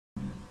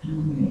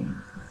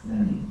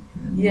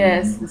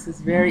Yes, this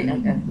is very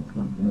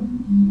unethical.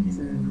 This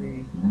is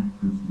the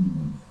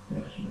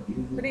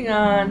putting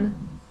on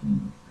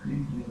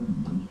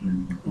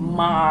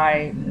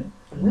my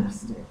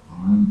lipstick,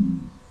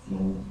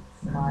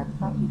 my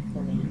poppy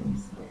filling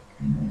lipstick,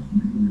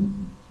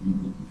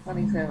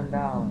 $27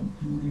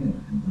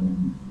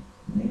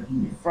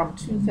 from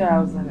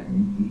 2000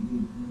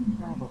 and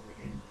probably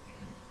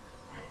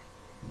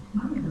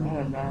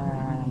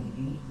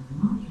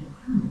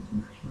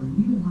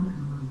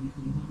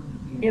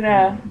you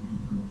know,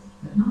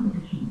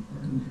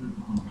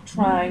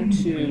 trying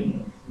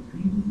to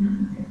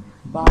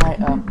buy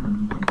up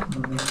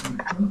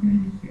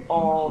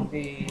all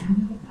the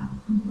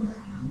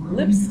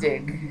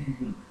lipstick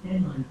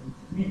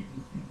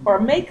or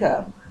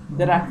makeup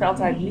that I felt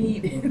I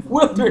need in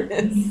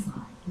wilderness.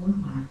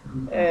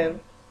 And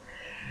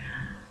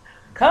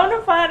come to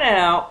find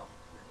out,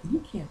 you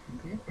can't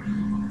prepare for the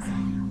wilderness.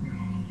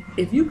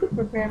 If you could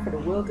prepare for the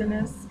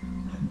wilderness,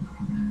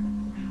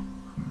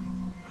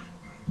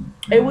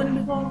 it wouldn't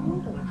be called a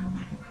wilderness.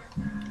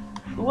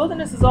 The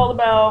wilderness is all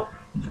about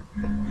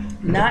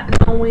not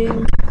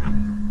knowing.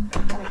 I'm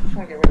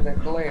trying to get rid of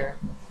that glare.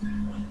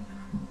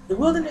 The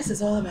wilderness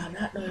is all about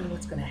not knowing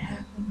what's going to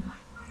happen,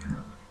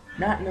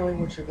 not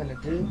knowing what you're going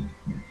to do,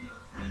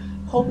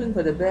 hoping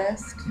for the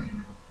best,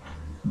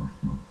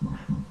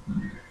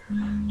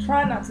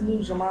 try not to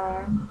lose your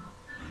mind.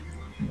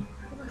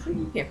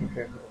 You can't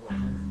prepare for the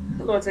wilderness.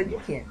 The Lord said you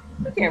can't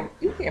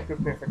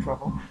prepare for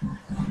trouble.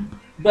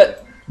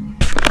 But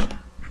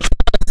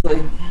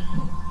honestly,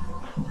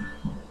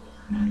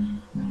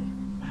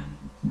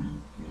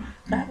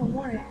 I haven't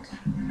worn it.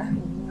 I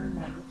haven't worn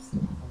my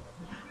lipstick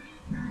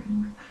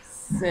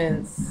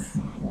since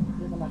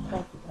my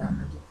coffee pot.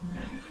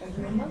 And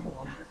do another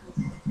one.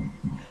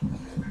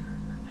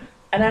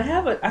 And I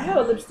have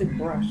a lipstick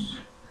brush.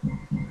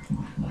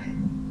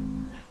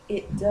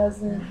 It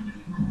doesn't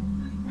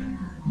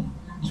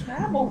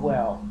travel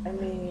well. I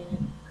mean,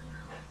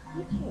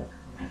 you can't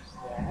use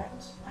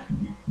that.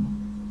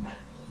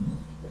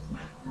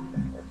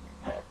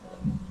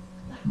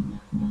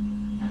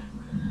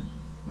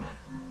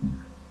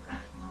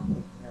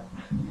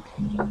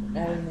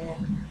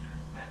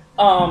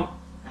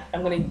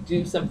 I'm gonna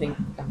do something.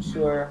 I'm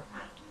sure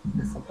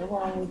there's something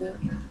wrong with it,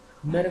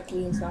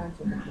 medically and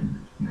scientifically.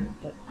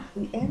 But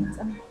the ends,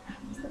 I'm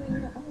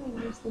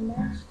gonna use the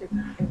matchstick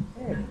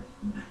instead.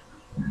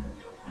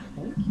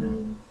 Thank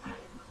you.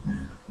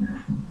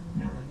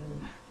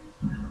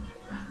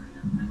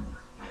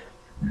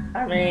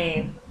 I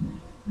mean,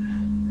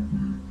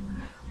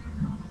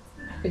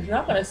 it's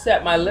not gonna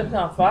set my lips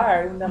on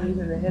fire, even though I'm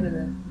using the head of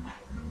the.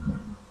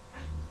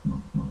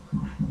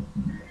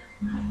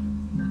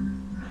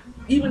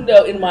 Even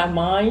though in my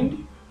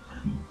mind,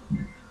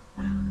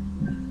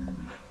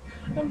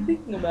 I'm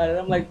thinking about it.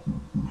 I'm like,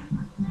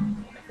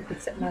 I could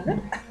set my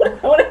lips. I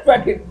wonder if I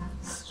could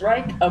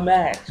strike a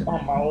match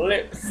on my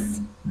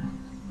lips.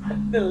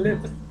 The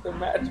lips, the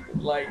match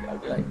would like.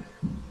 I'd be like,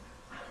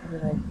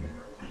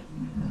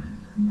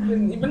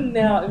 even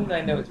now, even though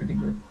I know it's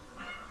ridiculous.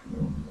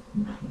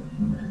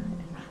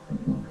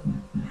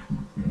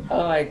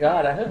 Oh my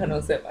God! I hope I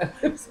don't set my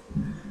lips.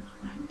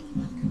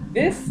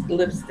 This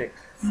lipstick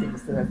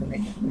seems to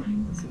resonate.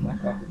 This is my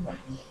coffee cup.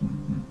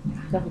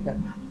 Coffee cup.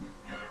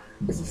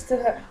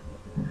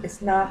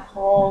 It's not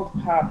called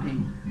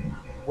Poppy.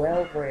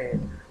 Well read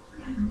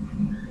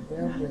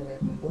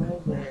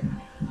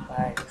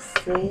by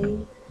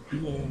Say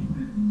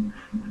Bien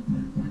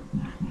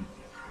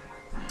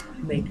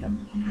Makeup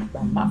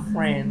by my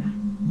friend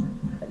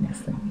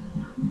Vanessa.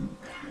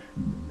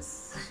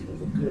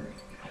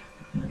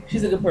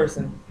 She's a good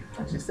person.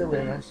 She's still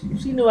living.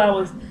 If she knew I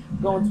was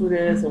going through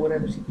this or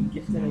whatever, she'd be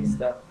gifting me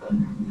stuff. But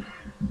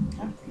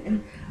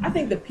I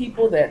think the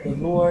people that the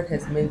Lord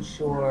has made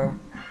sure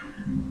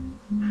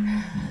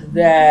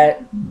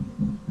that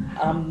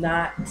I'm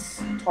not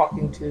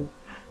talking to.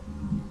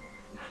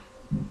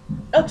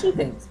 Oh, two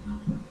things.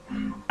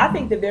 I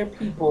think that there are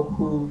people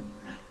who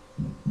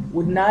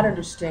would not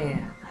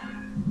understand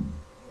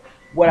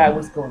what I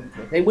was going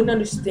through. They wouldn't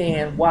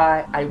understand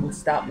why I would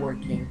stop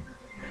working,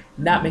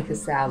 not make a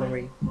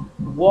salary,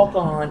 walk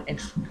on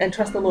and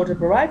trust the Lord to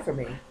provide for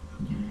me.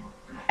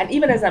 And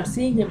even as I'm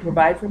seeing Him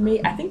provide for me,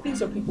 I think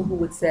these are people who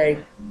would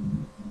say,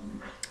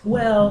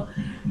 well,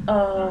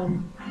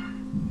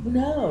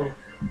 no,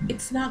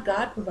 it's not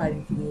God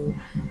providing for you.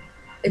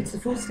 It's the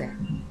food stamp.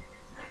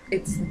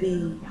 It's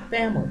the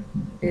family.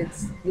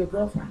 It's your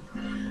girlfriend.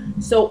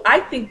 So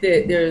I think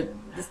that they're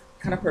this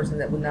kind of person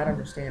that would not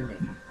understand me.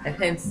 And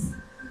hence,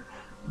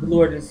 the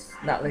Lord is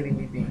not letting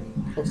me be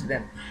close to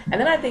them.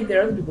 And then I think there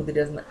are other people that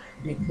doesn't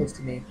be close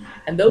to me.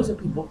 And those are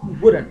people who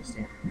would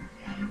understand me.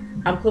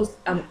 I'm close.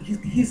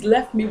 He's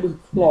left me with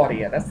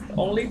Claudia. That's the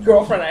only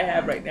girlfriend I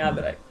have right now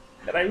that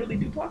I really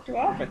do talk to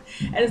often.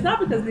 And it's not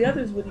because the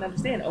others wouldn't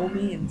understand.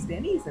 Me and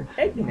Stanise and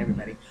Peggy and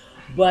everybody.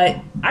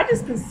 But I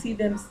just can see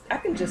them. I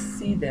can just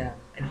see them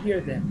and hear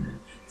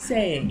them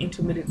saying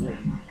intermittently,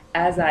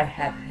 as I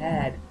have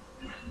had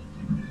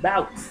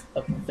bouts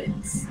of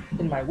fits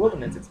in my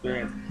wilderness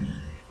experience.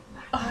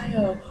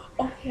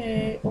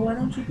 Okay, well, why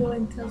don't you go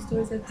and tell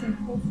stories at some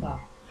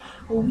profile?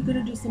 Well, we're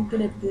gonna do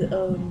something at the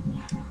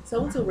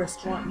so and so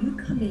restaurant. You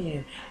come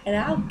in, and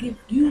I'll give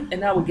you,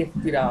 and I would get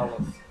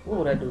 $50. What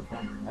would I do for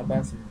them? I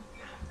buy some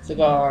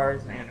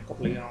cigars and a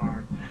couple of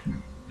yarn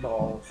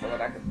balls so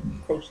that I could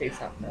crochet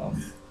something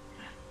else.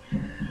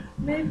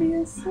 Maybe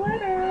a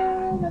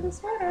sweater, another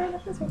sweater,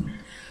 not this one.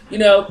 You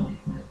know,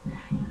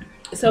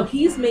 so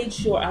he's made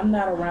sure I'm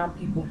not around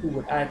people who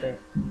would either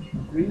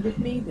agree with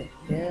me that,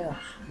 yeah,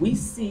 we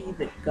see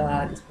that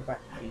God is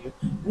providing for you.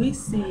 We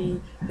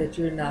see that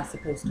you're not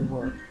supposed to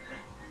work.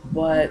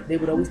 But they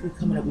would always be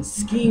coming up with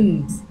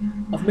schemes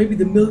of maybe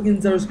the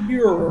millions are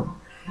here.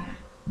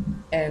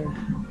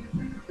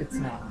 And it's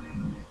not.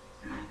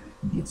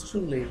 It's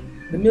truly,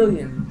 the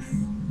millions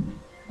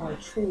are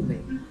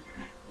truly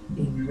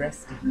in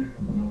resting in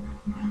the Lord.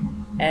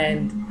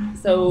 And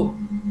so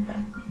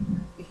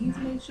he's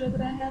made sure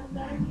that I haven't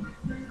got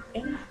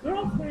any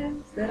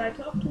girlfriends that I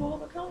talk to all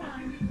the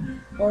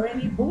time, or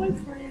any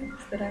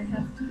boyfriends that I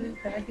have to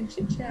that I can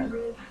chit chat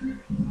with.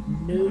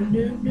 No,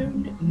 no, no,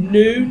 no,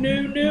 no,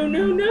 no, no,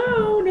 no,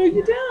 no, no,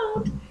 you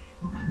don't.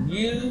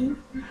 You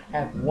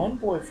have one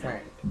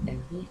boyfriend,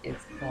 and he is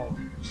called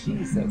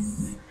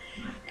Jesus,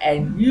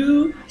 and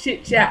you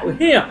chit chat with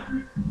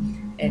him,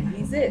 and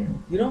he's it.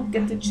 You don't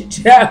get to chit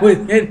chat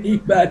with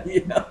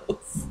anybody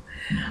else.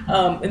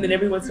 And then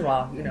every once in a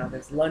while, you know,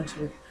 there's lunch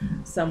with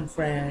some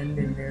friend,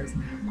 and there's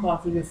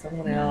coffee with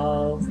someone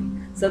else.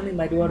 And suddenly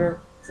my daughter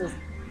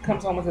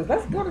comes home and says,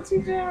 "Let's go to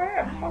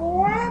TGIF." I'm like,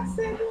 "What?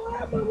 Say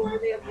what? But where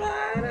the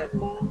invited,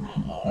 Mom?"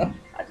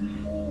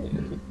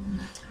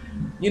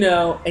 You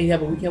know, and you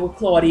have a weekend with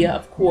Claudia,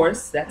 of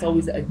course. That's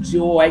always a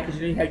joy because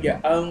you have your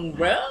own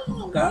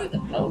room. Girl, you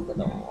can close the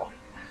door.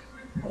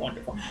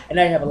 Wonderful. And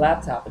now you have a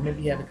laptop, and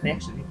maybe you have a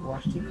connection. You can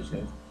watch TV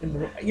shows.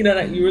 You know,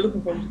 you were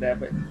looking forward to that,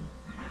 but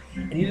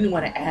and you didn't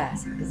want to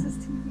ask, "Is this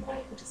TV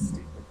play?" Which is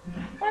stupid.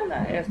 Why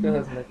not ask your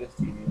husband if this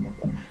TV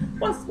play?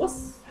 What's?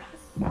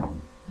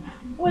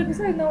 Well, you can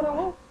say no, I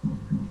won't.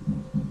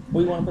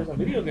 Well, you want to play some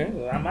video games?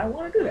 Well, I might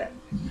want to do that.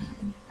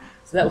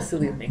 So that was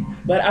silly of me.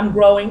 But I'm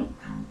growing,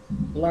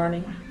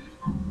 learning,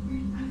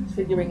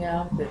 figuring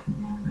out that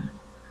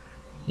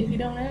if you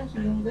don't ask,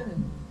 you don't get it.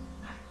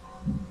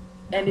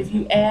 And if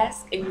you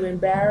ask and you're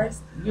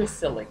embarrassed, you're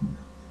silly.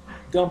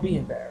 Don't be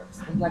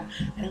embarrassed. I'm like,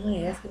 I don't want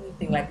to ask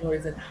anything. Like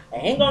Gloria said, I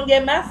ain't going to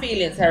get my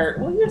feelings hurt.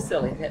 Well, you're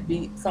silly. That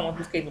be someone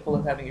who's capable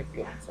of having your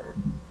feelings hurt.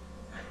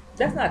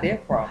 That's not their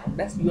problem.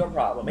 That's your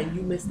problem. And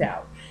you missed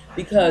out.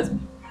 Because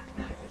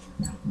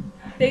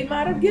they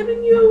might have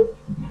given you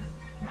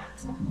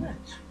so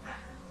much.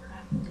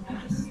 You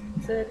just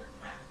said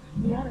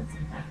you wanted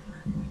something.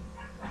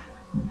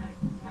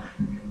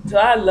 So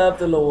I love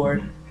the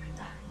Lord.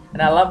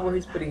 And I love where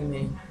he's putting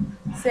me.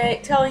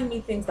 Telling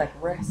me things like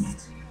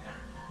rest.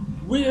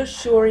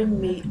 Reassuring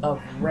me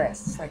of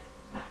rest. It's like,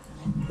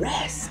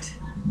 rest.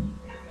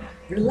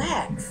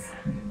 Relax.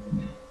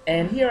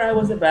 And here I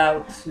was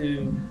about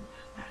to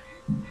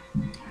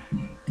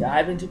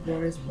dive into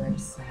Gloria's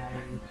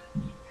website,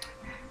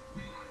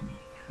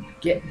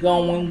 get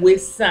going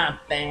with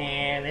something.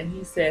 And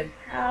he said,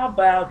 how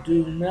about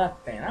do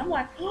nothing? I'm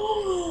like,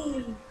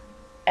 oh,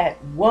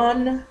 at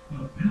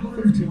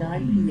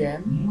 1:59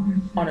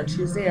 p.m. on a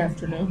Tuesday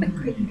afternoon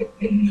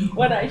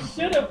when I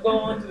should have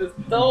gone to the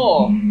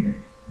store.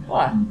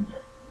 What?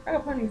 I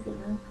got plenty of food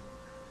now.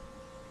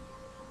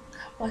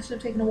 Well, I should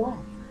have taken a walk.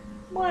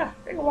 What?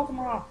 Take a walk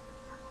tomorrow.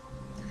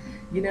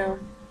 You know,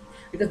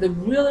 because the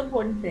real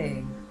important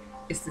thing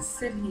is to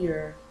sit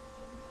here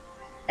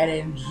and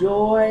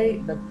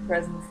enjoy the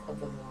presence of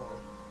the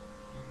Lord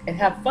and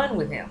have fun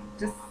with him.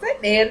 Just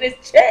sit there in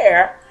this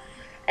chair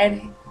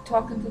and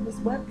talking to this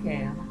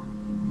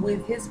webcam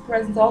with his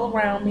presence all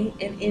around me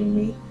and in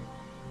me.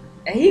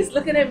 And he's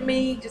looking at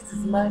me just as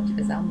much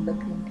as I'm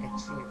looking at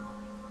you.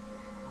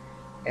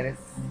 And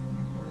it's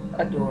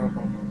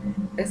adorable.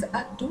 It's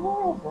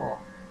adorable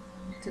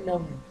to know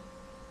him.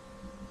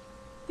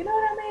 You know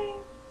what I mean?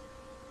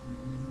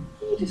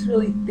 You just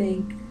really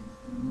think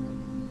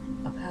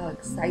of how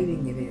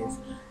exciting it is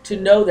to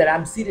know that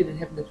I'm seated in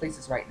heavenly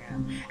places right now.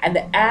 And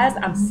that as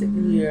I'm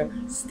sitting here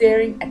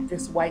staring at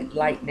this white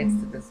light next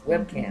to this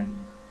webcam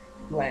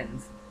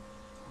lens,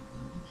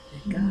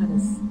 that God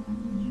is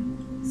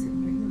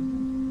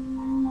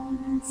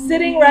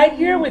sitting right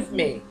here with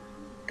me.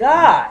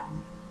 God,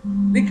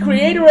 the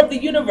creator of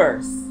the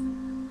universe.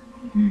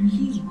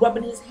 He's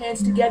rubbing his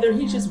hands together.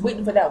 He's just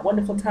waiting for that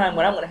wonderful time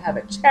when I'm going to have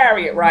a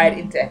chariot ride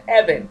into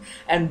heaven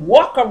and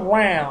walk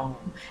around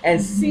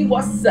and see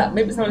what's up.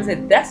 Maybe someone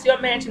said, that's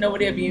your mansion over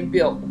there being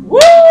built. Woo!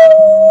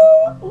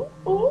 Ooh,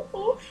 ooh,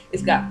 ooh.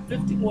 It's got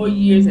 50 more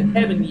years in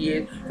heaven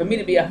years for me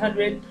to be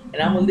 100, and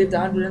I'm going to live to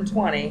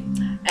 120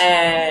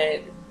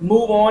 and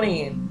move on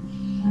in.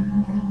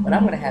 But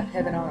I'm going to have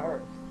heaven on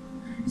earth.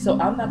 So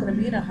I'm not going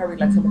to be in a hurry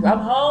like some people. I'm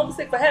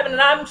homesick for heaven,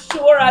 and I'm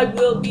sure I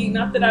will be.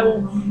 Not that I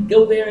won't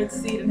go there and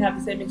see it and have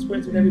the same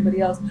experience with everybody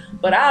else,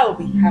 but I will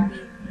be happy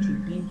to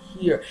be here.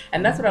 here.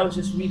 And that's what I was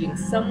just reading.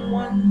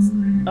 Someone's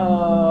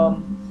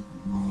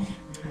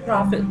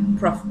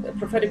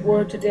prophetic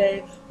word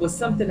today was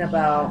something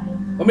about,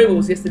 or maybe it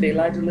was yesterday,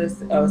 Elijah List,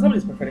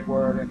 somebody's prophetic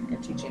word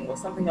and teaching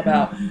was something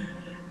about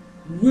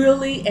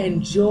really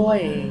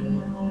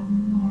enjoying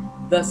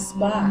the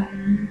spot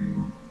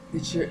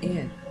that you're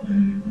in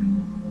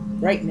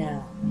right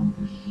now,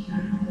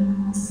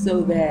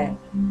 so that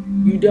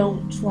you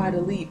don't try to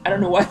leave. I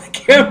don't know why the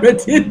camera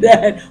did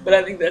that, but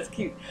I think that's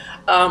cute.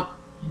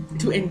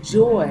 To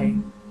enjoy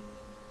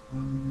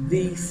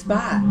the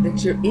spot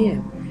that you're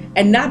in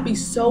and not be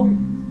so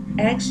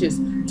anxious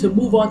to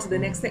move on to the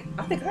next thing.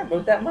 I think I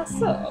wrote that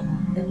myself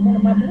in one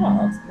of my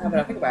blogs, now that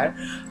I think about it.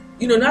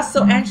 You know, not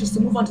so anxious to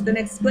move on to the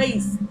next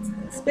space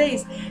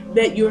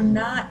that you're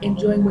not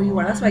enjoying where you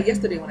are. That's why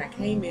yesterday when I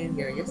came in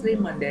here, yesterday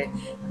Monday,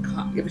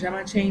 every time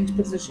I change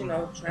position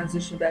or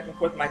transition back and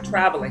forth, my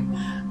traveling,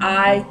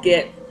 I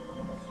get,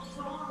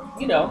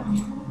 you know,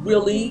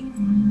 really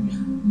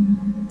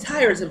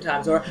tired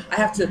sometimes, or I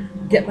have to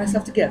get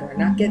myself together and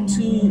not get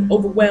too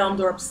overwhelmed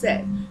or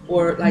upset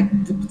or like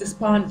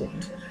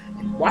despondent.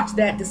 And watch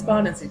that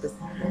despondency, because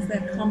once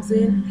that comes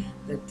in,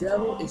 the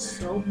devil is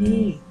so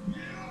mean.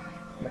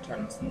 I'm gonna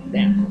turn this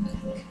down.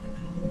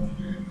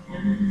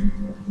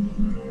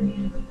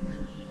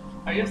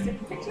 Are you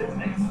taking pictures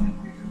next?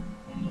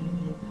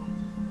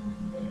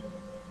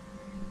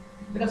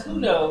 Because who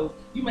knows,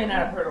 you may not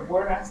have heard a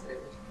word I said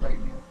right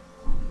now.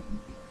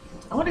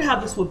 I wonder how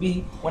this will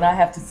be when I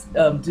have to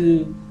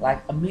do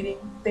like a meeting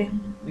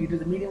thing. When you do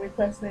the meeting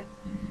request thing.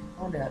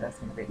 I wonder how that's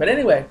going to be. But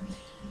anyway,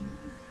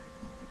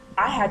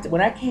 I had to,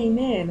 when I came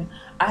in,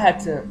 I had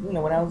to, you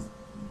know, when I was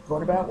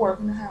going about work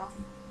in the house,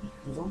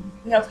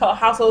 we have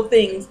household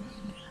things,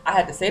 I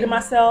had to say to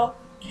myself,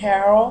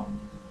 Carol,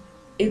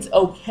 it's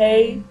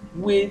okay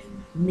with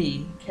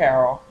me,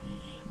 Carol,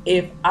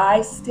 if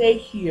I stay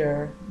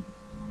here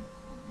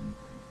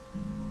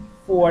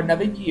for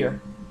another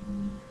year.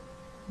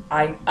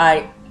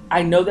 I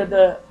know that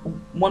the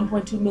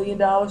 $1.2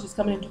 million is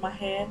coming into my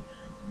hand.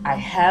 I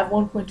have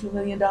 $1.2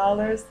 million.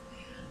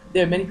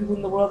 There are many people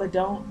in the world that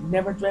don't,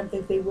 never dreamt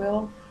that they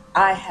will.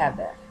 I have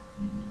that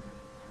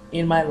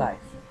in my life,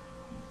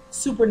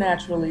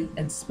 supernaturally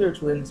and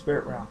spiritually in the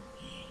spirit realm.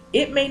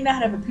 It may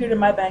not have appeared in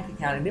my bank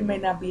account, and it may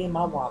not be in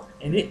my wallet,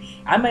 and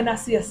I may not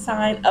see a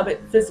sign of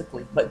it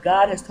physically, but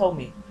God has told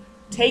me,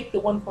 take the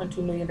 $1.2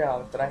 million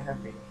that I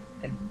have there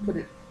and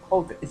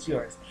hold it, it's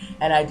yours.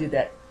 And I did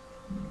that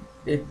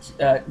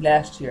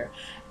last year,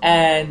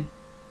 and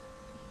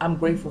I'm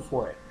grateful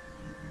for it.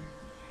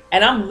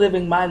 And I'm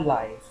living my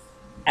life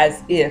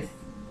as if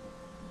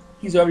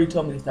He's already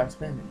told me to start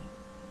spending it.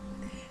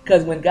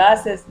 Because when God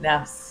says,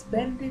 now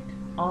spend it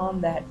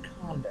on that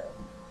condo,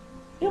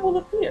 it will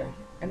appear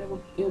and it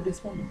will be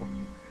spendable.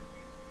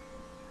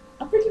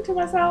 I'm preaching to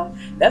myself.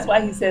 That's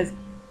why He says,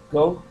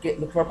 go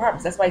look for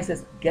apartments. That's why He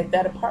says, get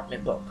that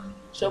apartment book,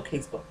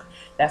 showcase book.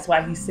 That's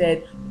why He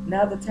said,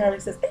 now that Terry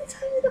says,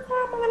 anytime you need a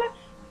car,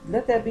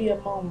 let that be a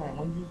moment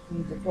when you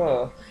need the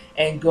car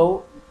and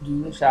go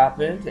do the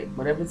shopping, take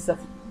whatever stuff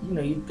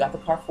you've got the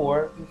car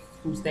for,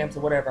 food stamps or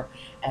whatever,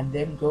 and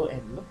then go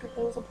and look at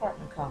those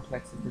apartment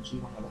complexes that you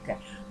want to look at.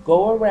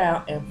 Go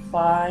around and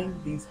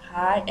find these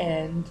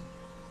high-end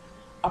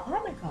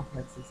apartment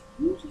complexes.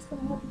 You're just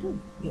gonna have to do.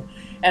 Yeah.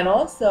 And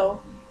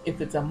also, if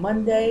it's a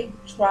Monday,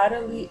 try to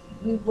leave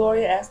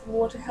Gloria. Ask the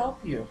Lord to help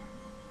you.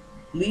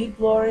 Leave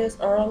Gloria's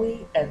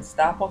early and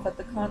stop off at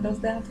the condos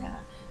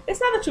downtown. It's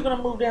not that you're going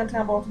to move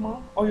downtown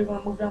Baltimore or you're going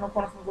to move down the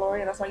corner from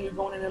Gloria. That's why you're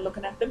going in there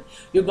looking at them.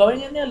 You're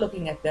going in there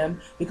looking at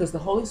them because the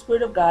Holy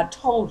Spirit of God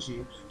told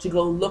you to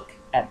go look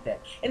at them.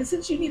 And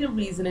since you need a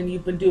reason, and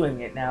you've been doing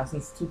it now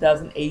since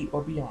 2008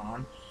 or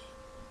beyond,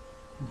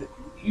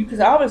 you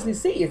can obviously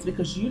see it's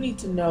because you need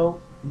to know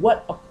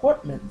what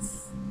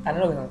apartments, I don't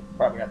know, that's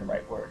probably not the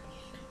right word,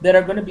 that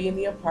are going to be in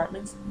the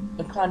apartments,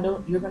 the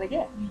condo you're going to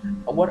get.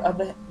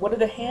 What do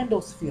the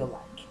handles feel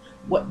like?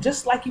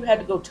 Just like you had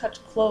to go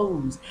touch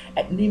clothes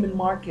at Neiman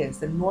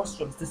Marcus and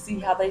Nordstrom's to see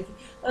how they,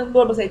 and the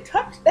Lord will say,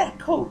 touch that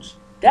coach.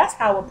 That's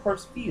how a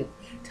purse feels.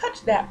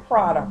 Touch that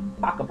Prada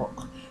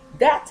pocketbook.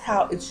 That's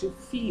how it should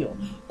feel.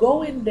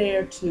 Go in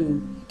there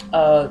to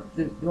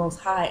the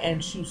most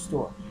high-end shoe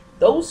store.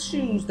 Those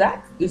shoes,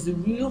 that is the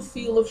real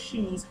feel of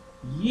shoes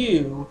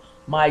you,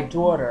 my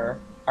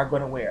daughter, are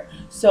going to wear.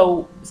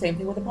 So same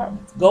thing with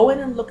apartments. Go in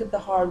and look at the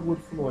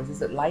hardwood floors.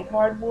 Is it light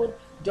hardwood,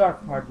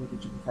 dark hardwood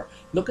that you prefer?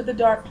 Look at the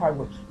dark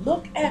hardwood.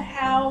 Look at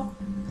how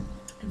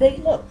they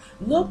look.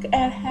 Look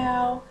at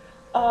how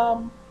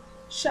the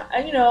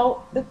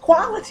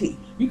quality.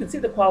 You can see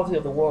the quality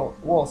of the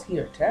walls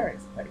here at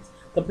Terry's place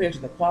compared to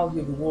the quality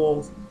of the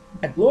walls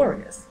at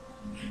Gloria's.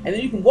 And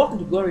then you can walk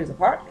into Gloria's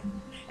apartment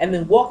and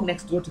then walk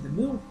next door to the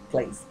new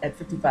place at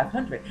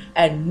 5500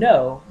 and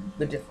know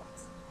the difference.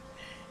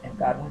 And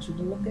God wants you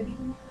to look at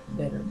even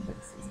better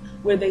places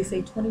where they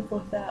say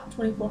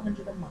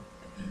 $2,400 a month,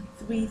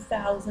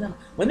 $3,000 a month.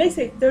 When they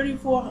say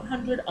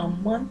 $3,400 a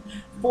month,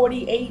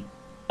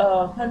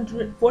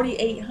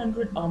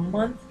 $4,800 a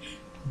month,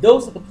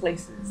 Those are the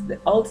places that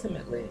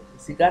ultimately,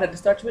 see, God had to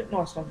start you at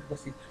Nordstrom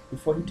because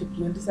before he took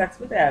you into Saks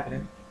Fifth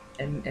Avenue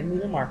and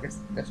even Marcus,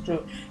 that's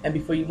true, and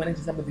before you went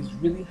into some of these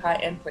really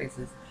high-end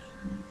places.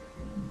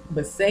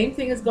 The same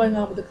thing is going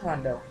on with the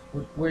condo,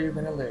 with where you're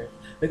going to live,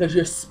 because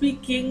you're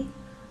speaking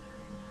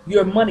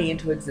your money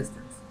into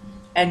existence.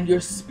 And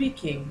you're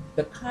speaking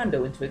the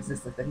condo into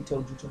existence that he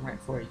told you to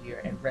rent for a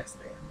year and rest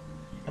there.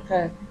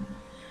 Okay?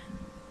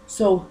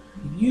 So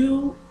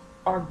you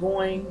are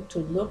going to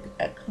look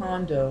at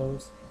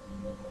condos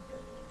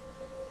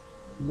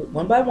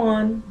one by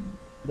one,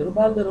 little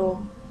by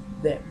little,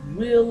 that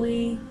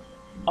really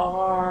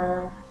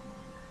are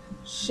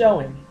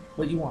showing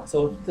what you want.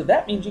 So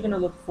that means you're going to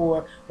look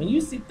for, when you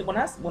see, when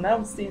I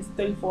was seeing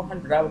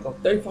 3,400, I would go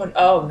 3,400.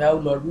 Oh no,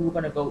 Lord, we were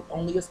going to go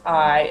only as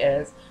high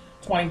as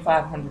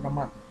 2,500 a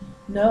month.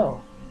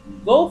 No,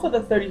 go for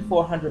the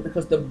 3,400,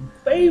 because the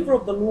favor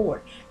of the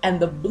Lord and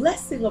the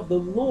blessing of the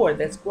Lord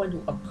that's going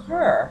to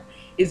occur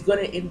is going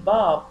to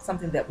involve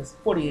something that was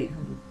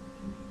 4,800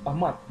 a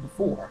month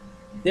before.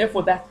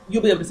 Therefore, that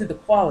you'll be able to see the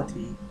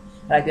quality.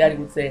 Like Daddy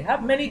would say,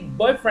 have many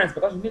boyfriends,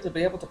 because you need to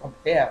be able to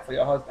compare for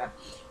your husband.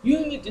 You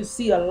need to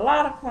see a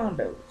lot of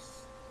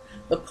condos.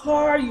 The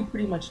car, you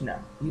pretty much know.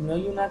 You know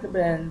you're not the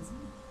Benz.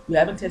 You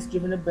haven't test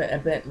driven a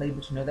Bentley,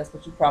 but you know that's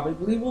what you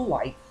probably will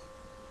like.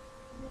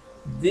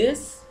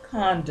 This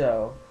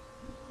condo,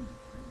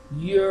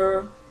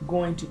 you're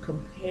going to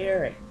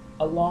compare it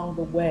along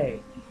the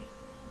way.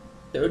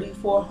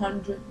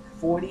 $3,400,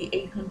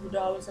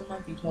 $4,800 a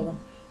month. You tell them,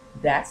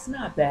 that's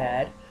not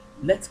bad.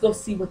 Let's go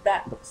see what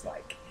that looks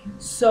like.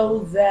 So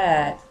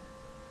that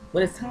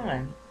when it's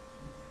time,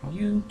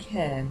 you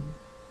can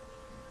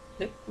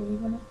pick where you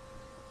wanna,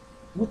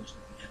 which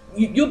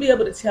you'll be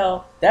able to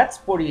tell that's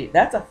a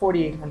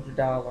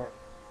 $4,800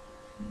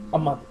 a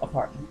month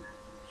apartment.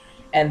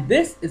 And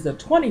this is a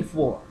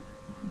 24.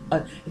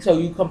 So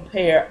you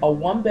compare a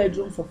one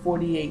bedroom for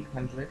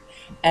 $4,800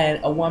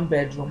 and a one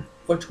bedroom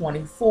for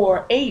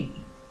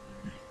 $2,480.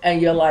 And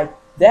you're like,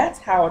 that's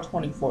how a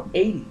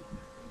 $2,480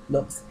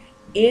 looks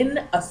in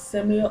a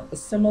similar,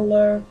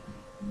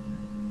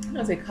 I'm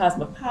gonna say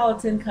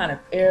cosmopolitan kind of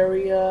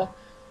area,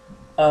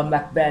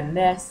 like Van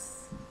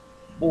Ness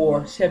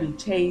or Chevy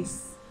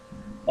Chase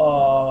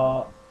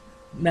or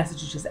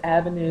Massachusetts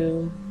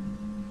Avenue.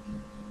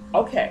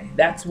 Okay,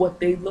 that's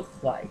what they look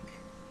like.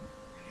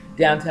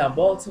 Downtown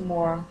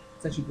Baltimore,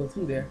 since you go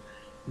through there,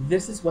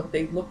 this is what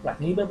they look like.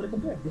 And you'll be able to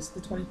compare. This is the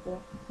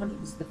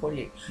 2,400, this is the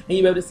 48. And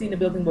you'll be able to see in the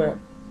building where,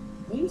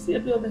 when you see a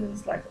building and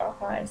it's like, our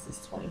highest is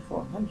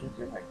 2,400,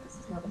 you're like, this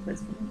is not the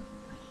place for me.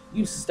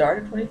 You start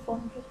at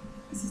 2,400,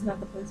 this is not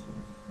the place for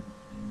me.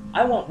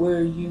 I want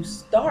where you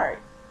start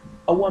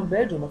a one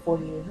bedroom of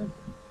 4,800.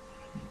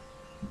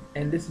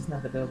 And this is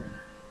not the building.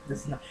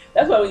 This is not.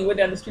 That's why when you went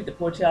down the street, the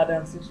poor child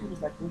down the street, she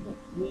was like, what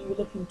are you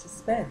looking to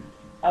spend?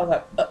 I was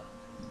like,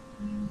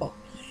 oh.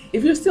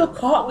 If you're still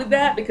caught with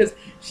that, because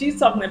she's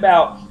talking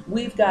about,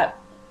 we've got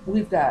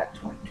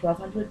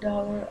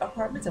 $1,200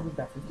 apartments and we've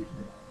got $1,500.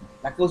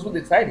 Like, it was really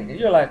exciting. And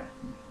you're like,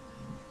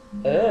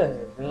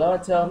 the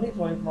Lord told me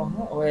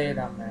 2,400. Wait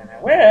a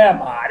minute. Where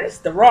am I? This is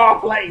the wrong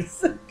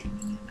place.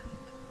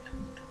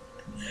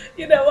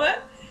 You know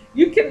what?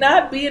 You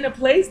cannot be in a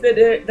place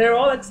that they're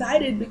all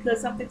excited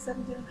because something's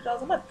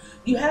 $1,700 a month.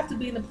 You have to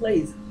be in a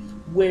place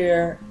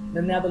where,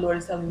 and now the Lord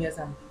is telling me as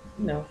I'm,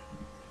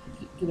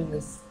 giving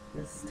this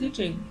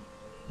teaching,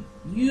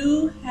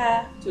 you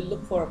have to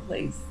look for a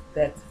place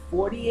that's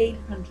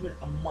 $4,800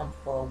 a month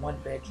for a one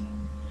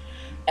bedroom.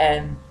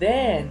 And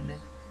then,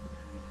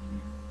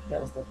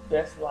 that was the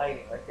best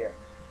lighting right there.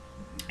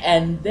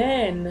 And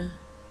then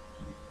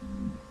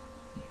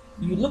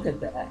you look at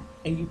that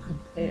and you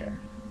compare.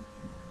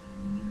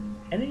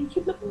 And then you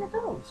keep looking at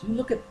those. You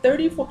look at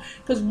 34,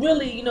 because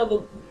really,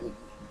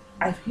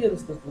 I hear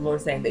this, the Lord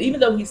saying that even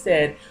though He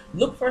said,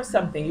 look for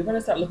something, you're going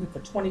to start looking for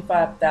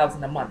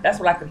 $25,000 a month. That's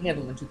what I could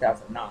handle in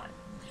 2009.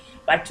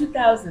 By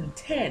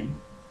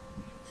 2010,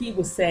 He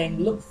was saying,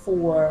 look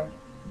for,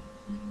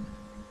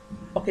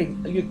 okay,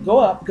 you go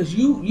up because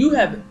you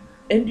have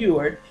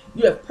endured,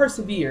 you have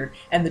persevered,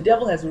 and the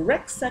devil has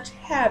wreaked such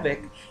havoc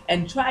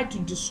and tried to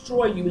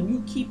destroy you, and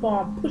you keep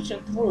on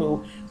pushing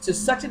through to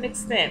such an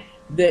extent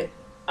that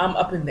I'm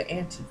up in the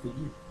ante for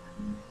you.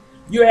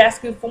 You're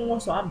asking for more,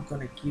 so I'm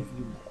going to give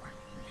you more.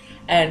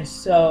 And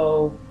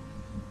so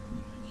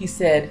He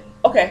said,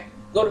 okay,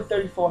 go to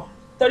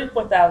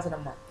 34,000 a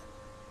month.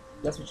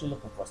 That's what you're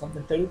looking for.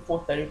 Something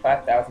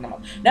 35,000 a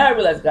month. Now I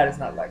realize God is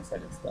not like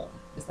set in stone.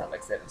 It's not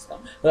like set in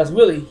stone. But it's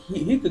really,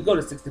 he could go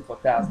to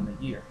 64,000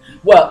 a year.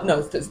 Well, no,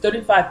 it's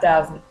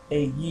 35,000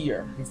 a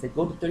year. He said,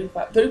 go to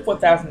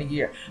 34,000 a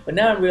year. But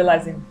now I'm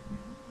realizing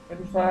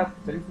 34,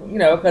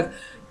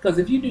 because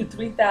if you do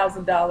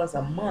 $3,000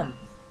 a month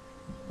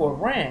for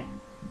rent,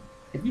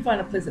 if you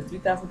find a place at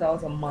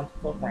 $3,000 a month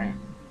for rent,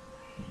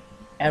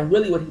 and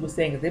really what he was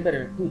saying is they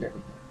better include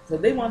everything. So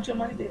if they want your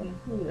money, they will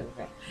include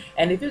everything.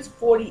 And if it's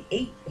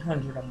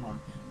 $4,800 a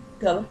month,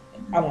 tell them,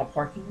 I want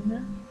parking in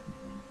there.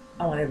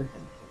 I want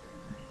everything.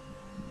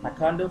 My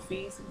condo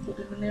fees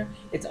included in there.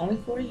 It's only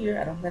for a year.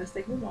 I don't have to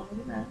stay here longer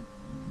than that.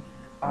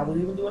 I will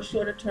even do a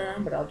shorter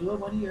term, but I'll do it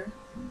 1 year.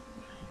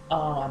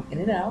 In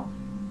and out.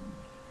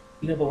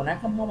 But when I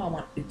come home, I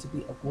want it to be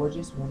a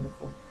gorgeous,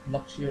 wonderful,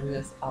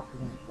 luxurious,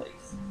 opulent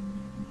place.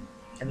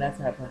 And that's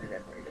how I plan to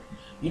decorate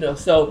it.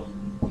 So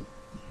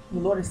the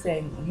Lord is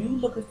saying, you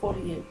look at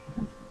 48.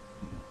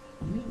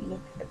 You look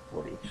at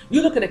 40.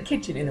 You look at a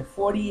kitchen in a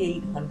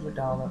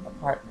 $4,800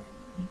 apartment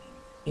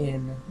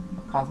in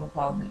a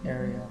cosmopolitan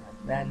area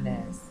like Van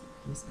Ness,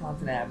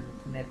 Wisconsin Avenue,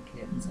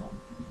 Connecticut, and so on.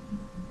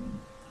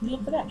 You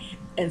look for that.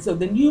 And so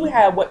then you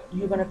have what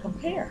you're going to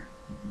compare.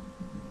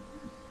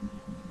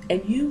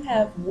 And you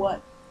have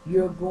what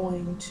you're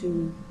going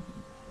to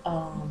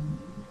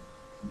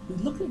be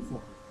looking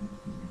for.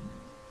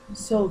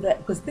 So that,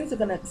 because things are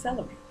going to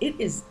accelerate. It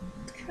is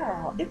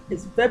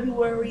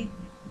February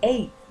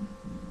 8th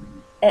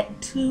at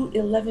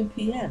 2:11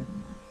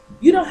 p.m.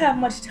 You don't have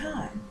much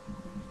time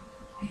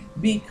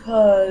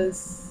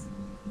because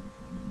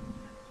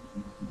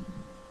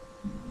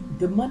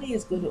the money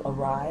is going to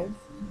arrive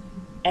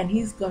and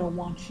he's going to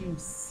want you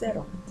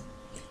settled.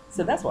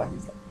 So that's why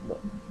he's like,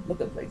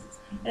 look at places.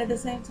 And at the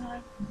same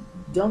time,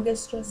 don't get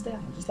stressed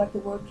out. Just like the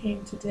word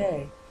came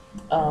today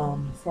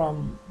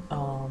from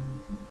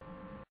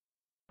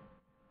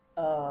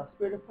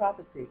Spirit of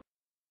Prophecy.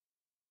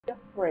 Be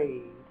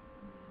afraid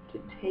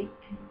to take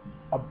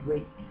a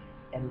break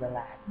and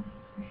relax.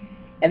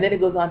 And then it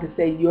goes on to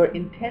say your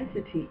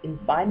intensity in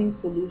finding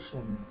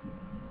solutions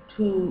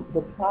to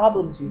the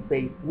problems you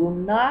face will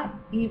not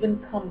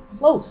even come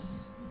close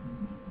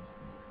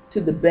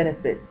to the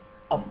benefits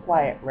of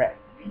quiet rest.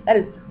 That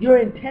is, your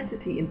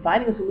intensity in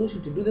finding a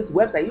solution to do this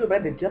website. You were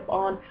ready to jump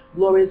on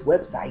Gloria's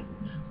website.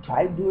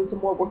 Try doing some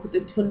more work with the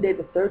Tunde,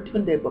 the third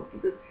Tunde book.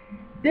 Because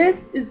this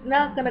is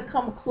not going to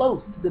come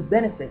close to the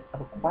benefits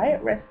of a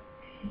quiet rest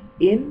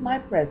in my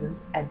presence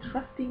and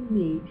trusting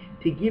me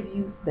to give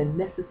you the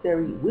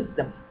necessary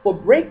wisdom for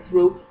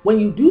breakthrough when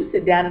you do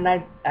sit down. And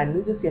I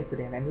knew this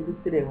yesterday and I knew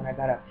this today when I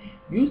got up.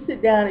 You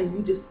sit down and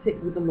you just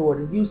sit with the Lord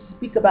and you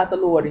speak about the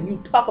Lord and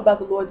you talk about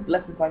the Lord's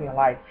blessings on your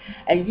life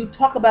and you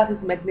talk about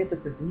his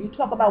magnificence and you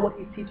talk about what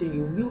he's teaching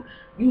you.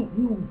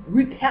 You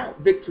recount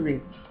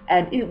victories,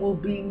 and it will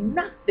be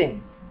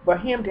nothing for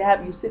him to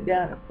have you sit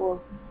down at 4,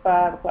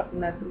 5 o'clock,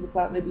 9, 6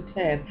 o'clock, maybe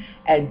 10,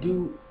 and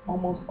do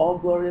almost all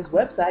Gloria's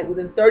website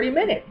within 30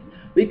 minutes,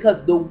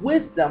 because the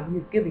wisdom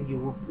he's giving you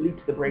will lead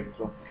to the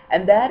breakthrough.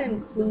 And that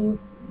includes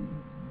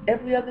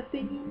every other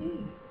thing you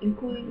need,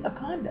 including a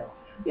condo.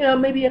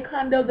 Maybe a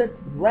condo that's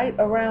right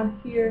around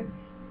here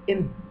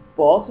in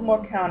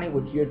Baltimore County,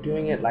 which you're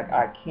doing it like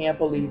I can't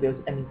believe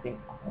there's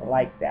anything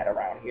like that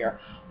around here.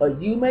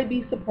 But you may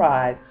be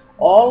surprised.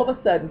 All of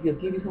a sudden, he'll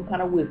give you some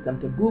kind of wisdom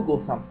to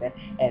Google something,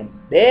 and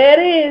there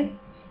it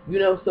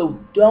is. So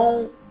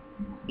don't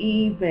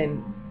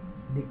even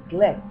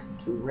neglect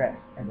to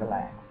rest and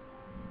relax.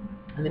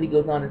 And then he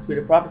goes on in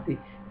Spirit of Prophecy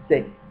to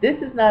say,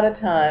 this is not a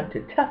time to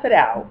tough it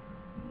out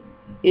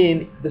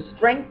in the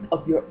strength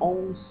of your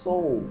own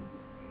soul.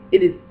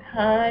 It is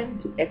time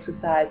to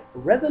exercise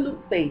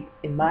resolute faith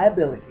in my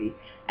ability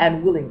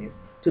and willingness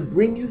to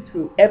bring you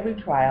through every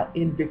trial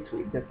in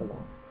victory, says the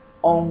Lord.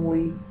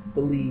 Only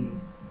believe.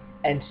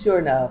 And sure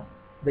enough,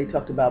 they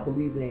talked about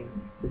believing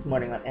this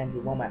morning on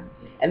Andrew Womack.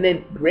 And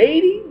then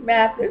Grady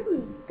Mathers,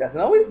 who doesn't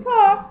always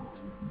talk,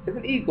 is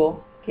an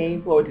eagle,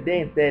 came forward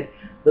today and said,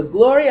 the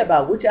glory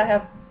about which I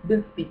have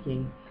been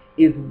speaking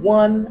is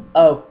one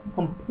of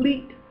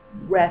complete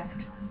rest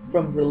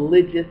from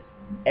religious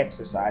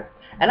exercise.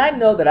 And I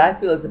know that I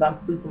feel as if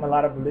I'm free from a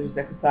lot of religious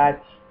exercise,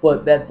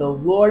 but that the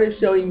Lord is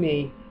showing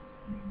me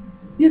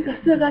you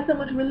still got so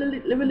much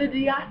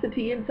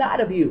religiosity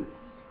inside of you.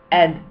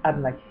 And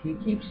I'm like, he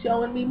keeps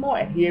showing me more.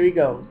 And here he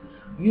goes.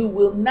 You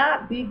will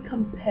not be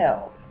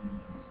compelled.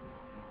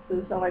 Does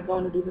it sound like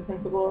going to do the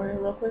thing for Gloria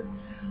real quick?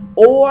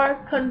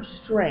 Or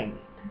constrained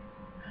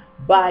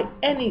by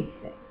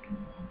anything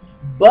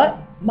but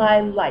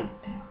my light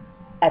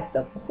at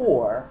the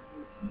core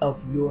of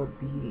your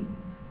being.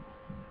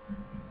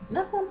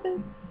 Not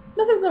something.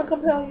 Nothing's going to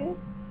compel you.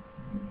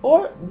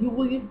 Or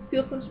will you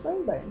feel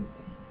constrained by anything?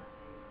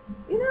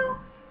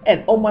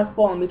 And on my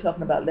phone, me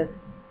talking about let's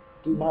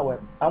do my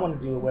web. I want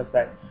to do a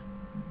website.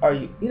 Are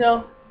you?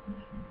 No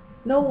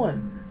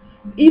one.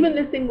 Even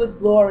this thing with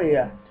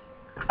Gloria,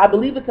 I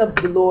believe it's of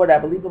the Lord. I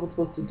believe I was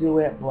supposed to do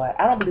it, but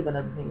I don't believe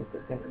another thing is the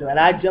thing to do. And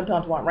I jumped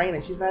onto Aunt Rain,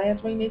 and she's not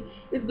answering me.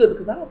 It's good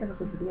because I don't think I'm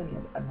supposed to do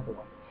another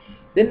one.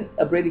 Then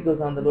Brady goes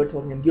on. The Lord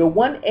told him, your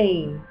one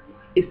aim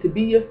is to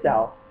be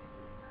yourself.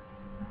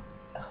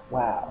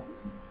 Wow.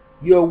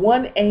 Your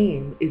one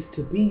aim is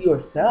to be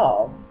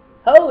yourself.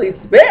 Holy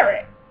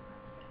Spirit.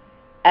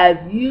 As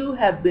you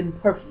have been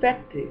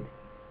perfected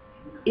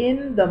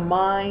in the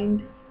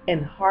mind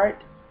and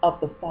heart of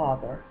the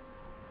Father,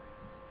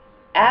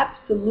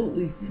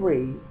 absolutely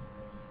free,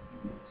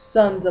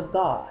 sons of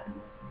God.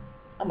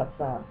 I'm a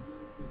son.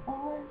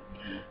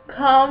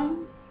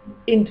 Come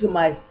into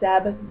my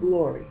Sabbath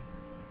glory.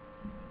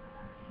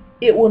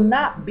 It will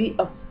not be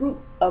a fruit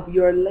of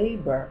your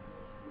labor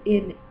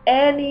in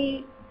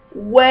any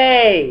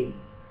way.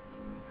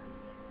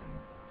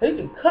 So you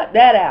can cut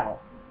that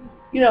out.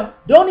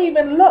 Don't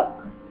even look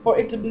for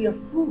it to be a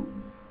fruit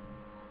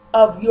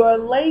of your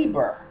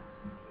labor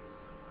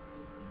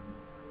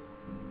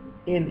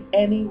in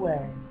any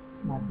way.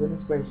 My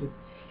goodness gracious.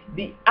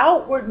 The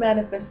outward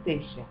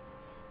manifestation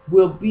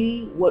will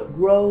be what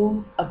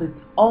grows of its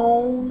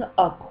own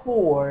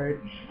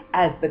accord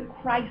as the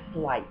Christ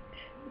light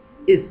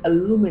is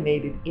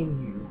illuminated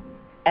in you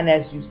and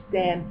as you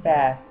stand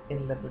fast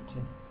in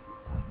liberty.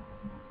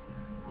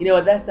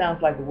 That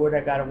sounds like the word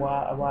I got a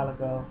while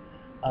ago,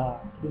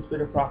 the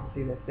spirit of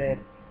prophecy that said,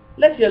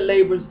 let your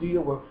labors do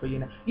your work for you.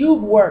 Now,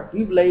 you've worked,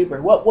 you've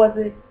labored. What was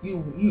it?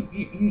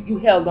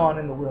 You held on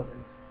in the wilderness.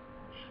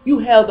 You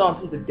held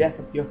on to the death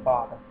of your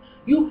father.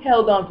 You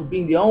held on to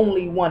being the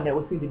only one that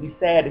would seem to be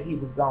sad that he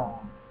was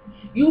gone.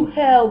 You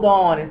held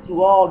on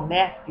into all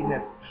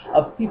nastiness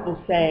of people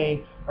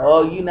saying,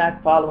 oh, you're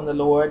not following the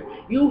Lord.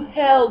 You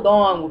held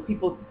on with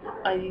people,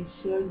 are you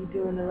sure you're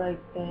doing the right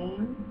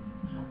thing?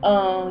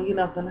 You're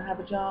not going to have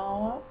a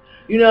job?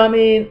 You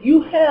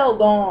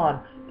held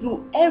on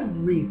through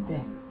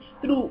everything,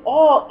 through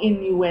all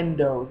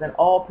innuendos and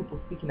all people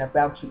speaking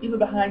about you, even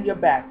behind your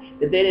back,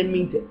 that they didn't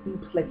mean to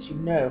let you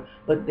know,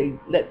 but they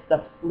let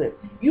stuff slip.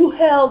 You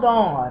held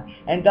on,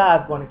 and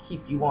God's going to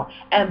keep you on.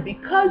 And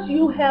because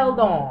you held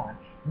on,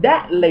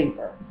 that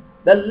labor,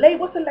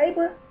 what's the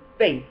labor?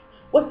 Faith.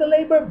 What's the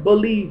labor?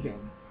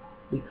 Believing.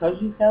 Because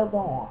you held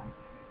on,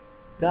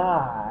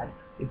 God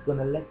is going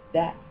to let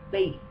that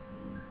faith,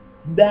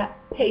 that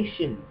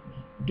patience,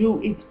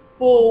 do its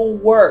full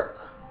work.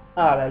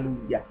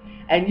 Hallelujah.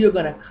 And you're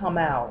going to come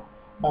out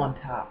on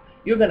top.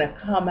 You're going to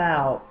come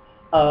out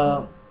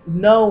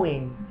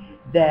knowing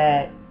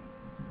that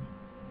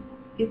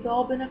it's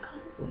all been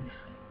accomplished.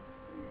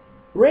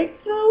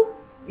 Breakthrough?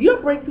 Your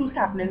breakthrough's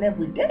happening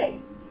every day.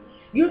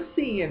 You're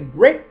seeing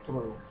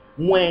breakthrough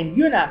when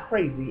you're not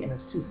crazy and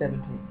it's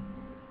 2:17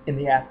 in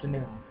the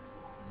afternoon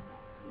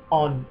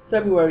on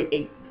February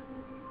 8th,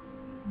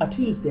 a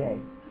Tuesday,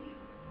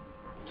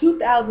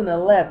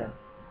 2011,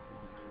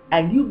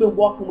 and you've been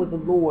walking with the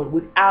Lord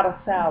without a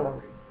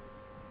salary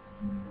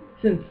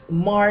since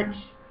March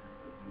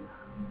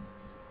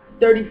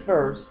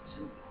 31st.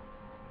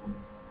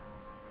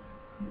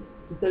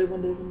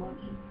 31 days of March?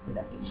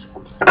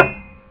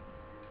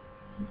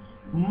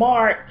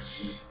 March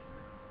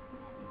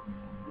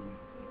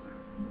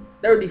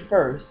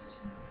 31st,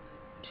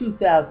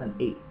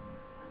 2008.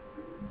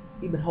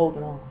 You've been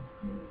holding on.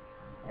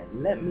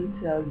 And let me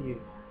tell you,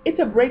 it's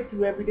a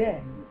breakthrough every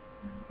day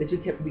that you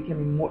kept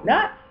becoming more,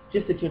 not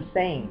just that you're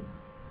sane.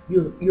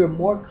 You're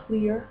more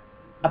clear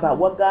about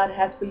what God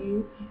has for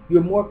you.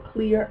 You're more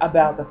clear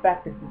about the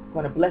fact that He's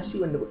going to bless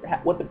you and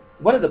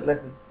one of the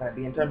blessings is going to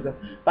be in terms of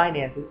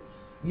finances.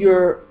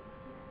 You're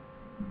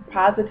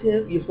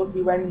positive. You're supposed to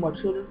be writing more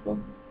children's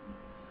books.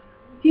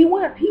 He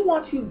wants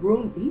you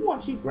groomed. He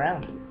wants you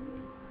grounded,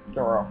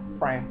 girl,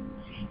 friend.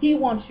 He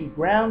wants you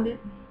grounded.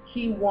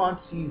 He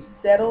wants you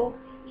settled.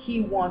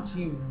 He wants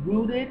you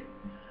rooted,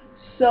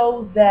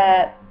 so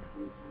that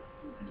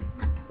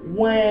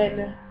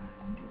when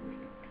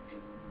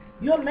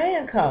your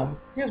man comes,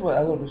 here's what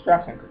a little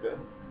distraction could do.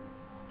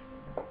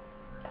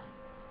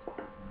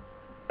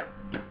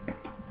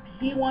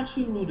 He wants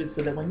you rooted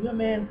so that when your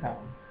man comes,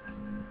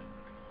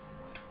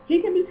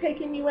 he can be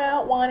taking you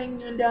out, wining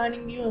you and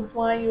dining you and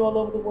flying you all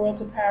over the world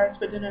to Paris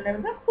for dinner and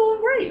everything. That's cool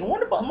and great and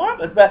wonderful and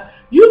marvelous. But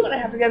you're going to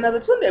have to get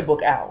another Sunday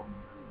book out,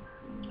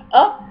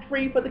 up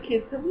free for the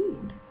kids to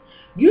read.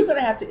 You're going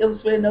to have to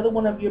illustrate another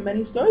one of your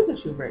many stories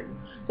that you've written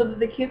so that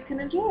the kids can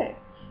enjoy it.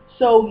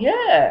 So,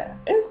 yeah,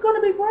 it's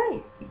going to be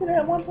great. You're going to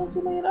have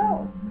 $1.2 million.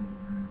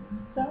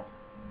 So,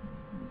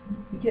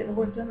 you're getting the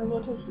work done the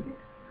Lord told you to get.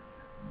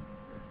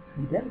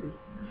 You better be.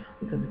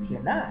 Because if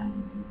you're not,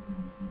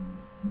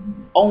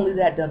 only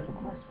that done for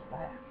Christ will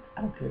last.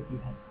 I don't care if you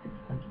have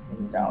 $600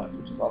 million,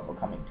 which is also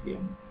coming to you.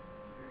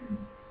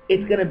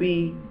 It's going to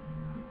be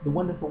the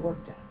wonderful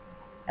work done.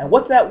 And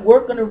what's that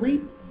work going to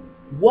reap?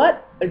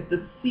 What is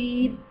the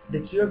seed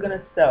that you're going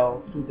to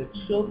sow through the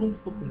children's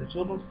books and the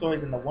children's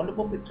stories and the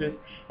wonderful pictures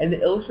and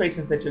the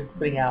illustrations that you're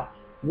putting out?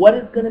 What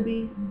is going to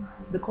be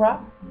the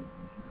crop?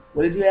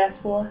 What did you ask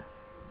for?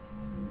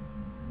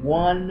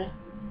 1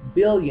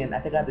 billion. I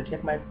think I have to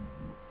check my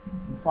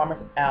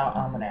Farmer's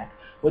Almanac.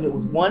 Whether it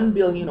was 1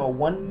 billion or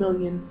 1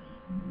 million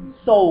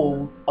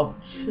souls of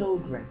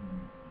children,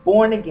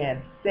 born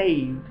again,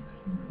 saved,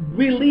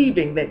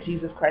 believing that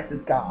Jesus Christ is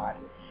God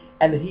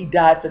and that He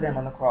died for them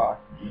on the cross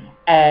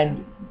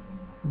and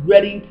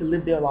ready to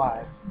live their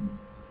lives.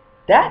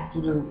 That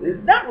is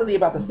not really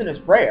about the sinner's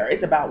prayer.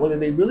 It's about whether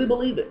they really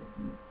believe it.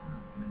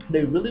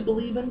 They really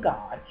believe in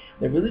God.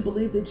 They really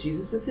believe that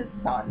Jesus is His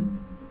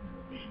Son.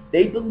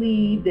 They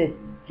believe that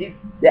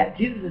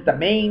Jesus is the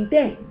main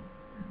thing.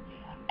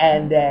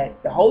 And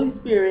that the Holy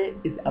Spirit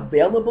is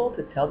available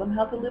to tell them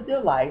how to live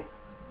their life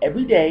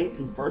every day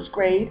through first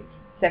grade,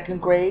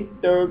 second grade,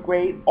 third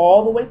grade,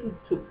 all the way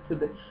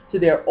to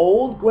their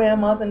old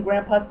grandmas and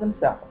grandpas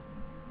themselves.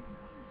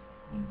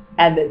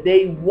 And that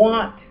they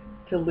want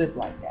to live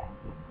like that.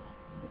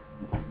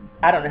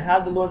 I don't know how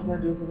the Lord's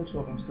going to do it for the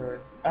children's story.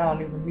 I don't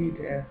even need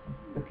to ask Him,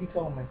 because He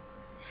told me.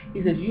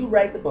 He says, you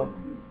write the book,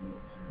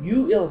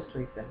 you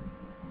illustrate them,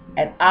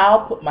 and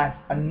I'll put my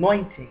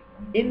anointing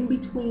in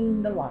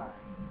between the lines,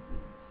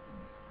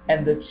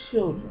 and the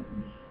children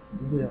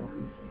will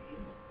be saved.